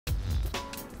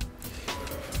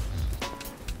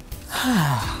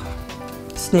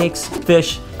Snakes,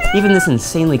 fish, even this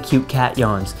insanely cute cat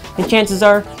yawns. And chances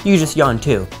are, you just yawn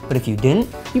too. But if you didn't,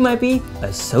 you might be a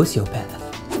sociopath.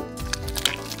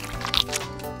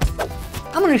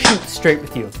 I'm gonna shoot straight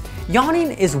with you.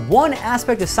 Yawning is one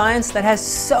aspect of science that has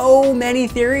so many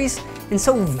theories and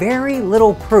so very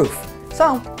little proof.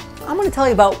 So, I'm gonna tell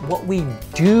you about what we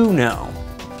do know.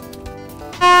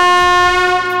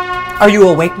 Are you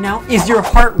awake now? Is your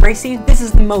heart racing? This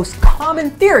is the most common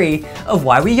theory of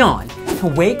why we yawn, to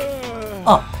wake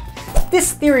up.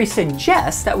 This theory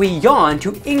suggests that we yawn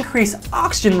to increase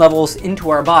oxygen levels into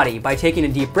our body. By taking a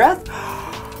deep breath,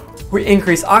 we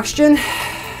increase oxygen,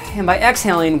 and by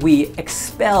exhaling, we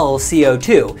expel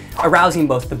CO2, arousing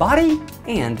both the body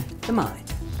and the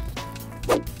mind.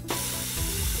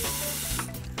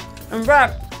 In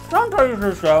fact, some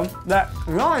studies show that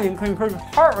yawning can increase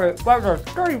heart rate by up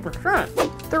to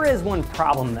 30%. There is one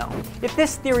problem though. If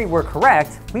this theory were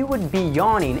correct, we would be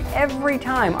yawning every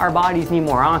time our bodies need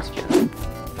more oxygen.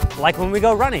 Like when we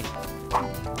go running.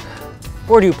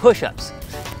 Or do push-ups.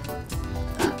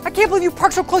 I can't believe you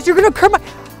parked so close, you're gonna curb my...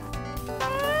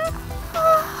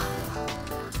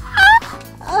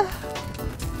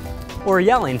 Or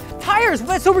yelling, tires,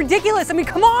 that's so ridiculous, I mean,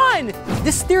 come on!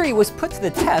 This theory was put to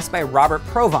the test by Robert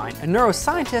Provine, a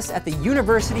neuroscientist at the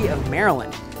University of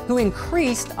Maryland, who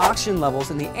increased oxygen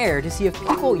levels in the air to see if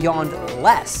people yawned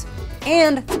less.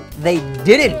 And they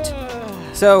didn't.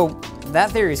 So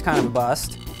that theory is kind of a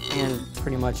bust and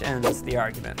pretty much ends the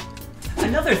argument.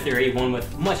 Another theory, one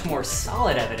with much more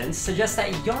solid evidence, suggests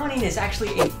that yawning is actually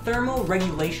a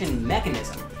thermoregulation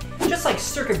mechanism. Just like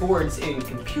circuit boards in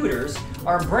computers,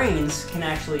 our brains can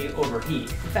actually overheat.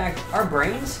 In fact, our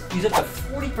brains use up to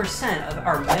 40% of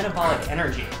our metabolic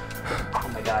energy.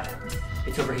 Oh my God,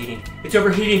 it's overheating. It's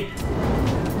overheating.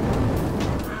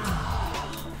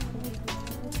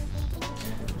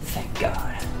 Thank God.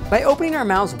 By opening our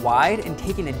mouths wide and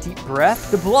taking a deep breath,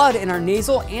 the blood in our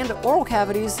nasal and oral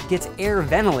cavities gets air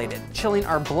ventilated, chilling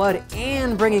our blood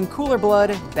and bringing cooler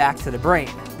blood back to the brain.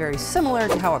 Very similar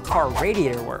to how a car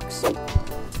radiator works.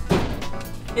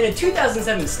 In a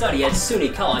 2007 study at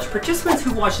SUNY College, participants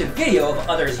who watched a video of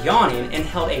others yawning and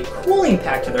held a cooling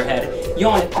pack to their head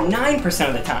yawned 9%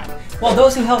 of the time, while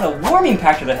those who held a warming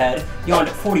pack to their head yawned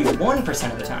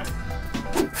 41% of the time.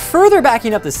 Further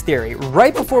backing up this theory,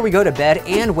 right before we go to bed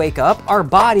and wake up, our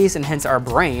bodies, and hence our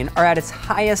brain, are at its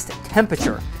highest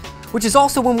temperature, which is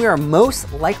also when we are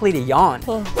most likely to yawn.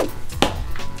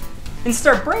 And since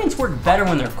our brains work better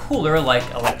when they're cooler, like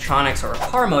electronics or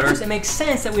car motors, it makes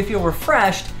sense that we feel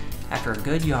refreshed after a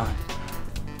good yawn.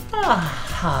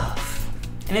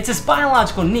 And it's this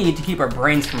biological need to keep our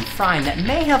brains from frying that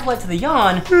may have led to the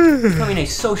yawn becoming a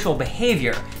social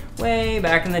behavior. Way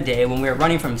back in the day when we were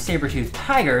running from saber-toothed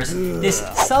tigers, this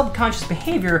subconscious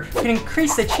behavior could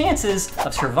increase the chances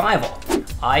of survival.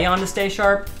 I yawn to stay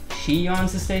sharp, she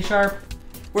yawns to stay sharp.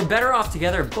 We're better off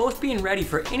together, both being ready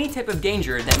for any type of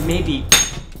danger that may be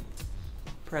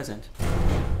present.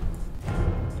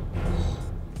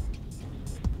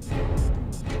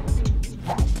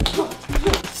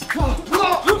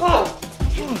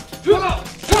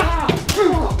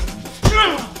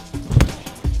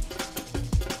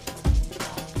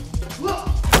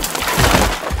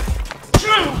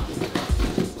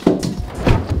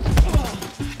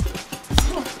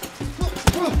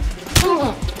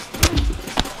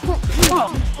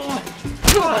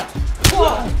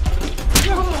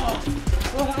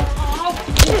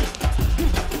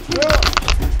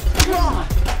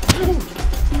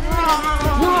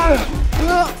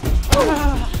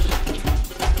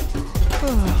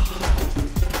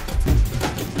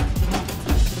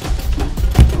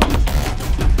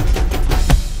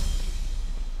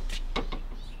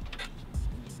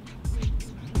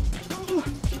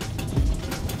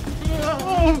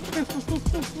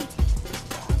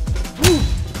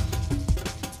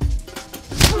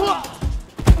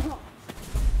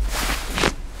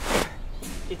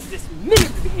 It's this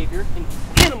mimic behavior in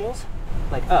animals,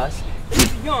 like us, that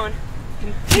makes the yawn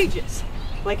contagious.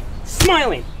 Like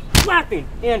smiling, clapping,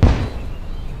 and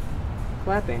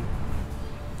clapping.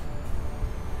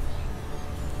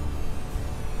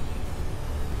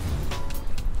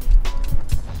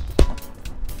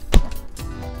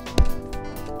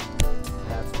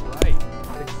 That's right.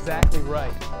 That's exactly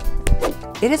right.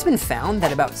 It has been found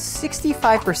that about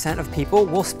 65% of people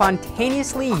will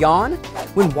spontaneously yawn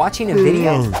when watching a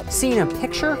video, seeing a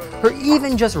picture, or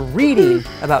even just reading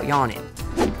about yawning.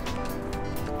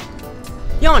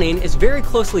 Yawning is very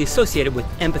closely associated with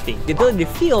empathy, the ability to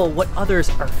feel what others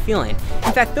are feeling.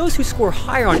 In fact, those who score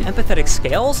higher on empathetic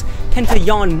scales tend to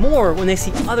yawn more when they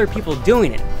see other people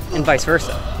doing it, and vice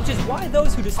versa. Which is why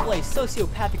those who display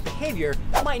sociopathic behavior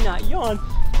might not yawn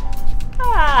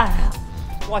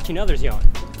watching others yawn.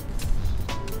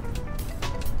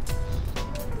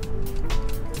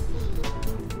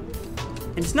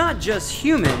 And it's not just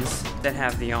humans that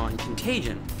have the yawn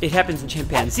contagion. It happens in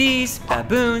chimpanzees,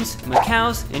 baboons,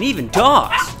 macaws, and even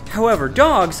dogs. However,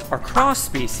 dogs are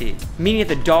cross-species, meaning if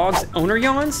the dog's owner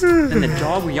yawns, then the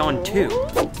dog will yawn too.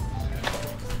 And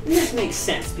this makes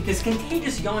sense because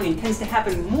contagious yawning tends to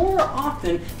happen more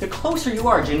often the closer you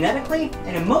are genetically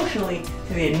and emotionally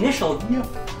to the initial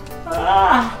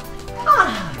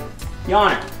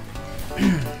yawner.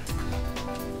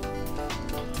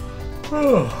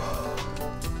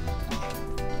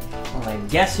 Well, I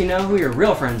guess you know who your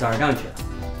real friends are, don't you?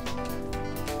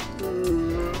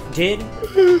 Did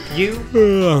you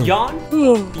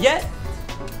yawn yet?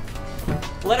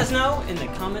 Let us know in the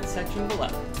comment section below.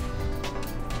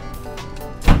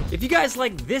 If you guys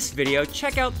like this video,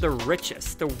 check out The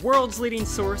Richest, the world's leading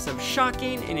source of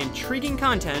shocking and intriguing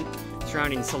content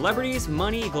surrounding celebrities,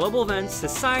 money, global events,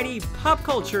 society, pop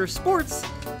culture, sports,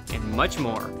 and much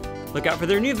more. Look out for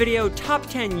their new video, Top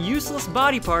 10 Useless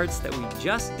Body Parts That We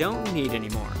Just Don't Need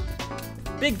Anymore.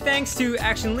 Big thanks to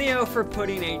Action Leo for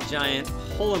putting a giant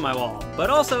hole in my wall, but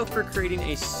also for creating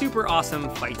a super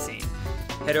awesome fight scene.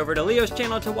 Head over to Leo's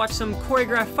channel to watch some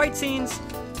choreographed fight scenes.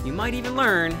 You might even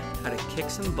learn how to kick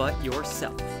some butt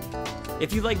yourself.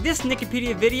 If you like this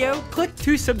Nickipedia video, click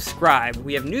to subscribe.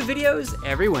 We have new videos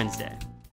every Wednesday.